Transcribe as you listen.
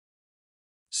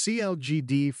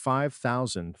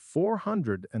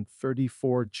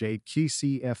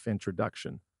CL-GD5434-J-QC-F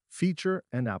Introduction, Feature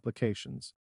and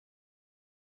Applications.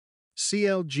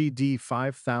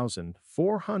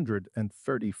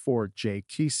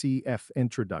 CL-GD5434-J-QC-F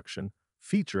Introduction,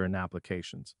 Feature and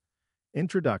Applications.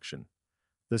 Introduction.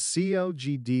 The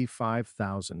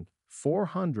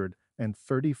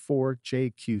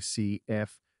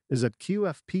CL-GD5434-J-QC-F is a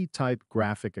QFP-type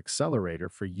graphic accelerator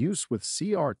for use with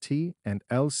CRT and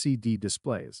LCD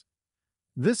displays.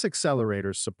 This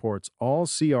accelerator supports all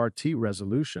CRT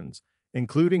resolutions,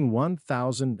 including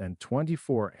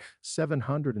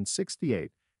 1024x768,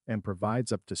 and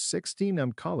provides up to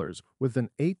 16 colors with an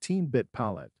 18-bit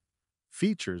palette.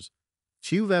 Features: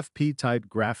 QFP-type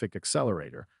graphic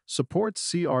accelerator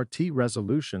supports CRT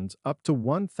resolutions up to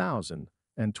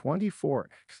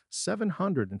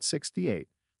 1024x768,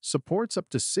 supports up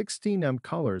to 16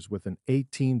 colors with an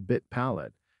 18-bit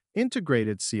palette,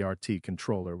 integrated CRT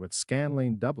controller with scan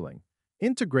lane doubling,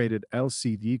 integrated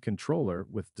LCD controller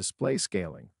with display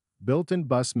scaling, built-in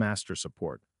bus master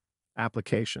support.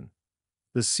 Application.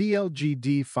 The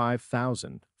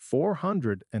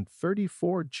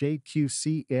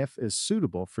CL-GD5434-J-QC-F is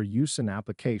suitable for use in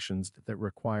applications that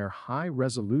require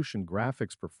high-resolution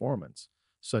graphics performance,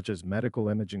 such as medical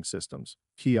imaging systems,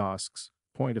 kiosks,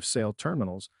 point-of-sale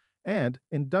terminals, and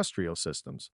industrial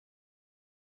systems.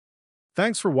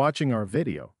 Thanks for watching our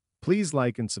video. Please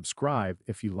like and subscribe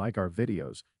if you like our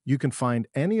videos. You can find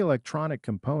any electronic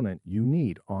component you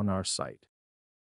need on our site.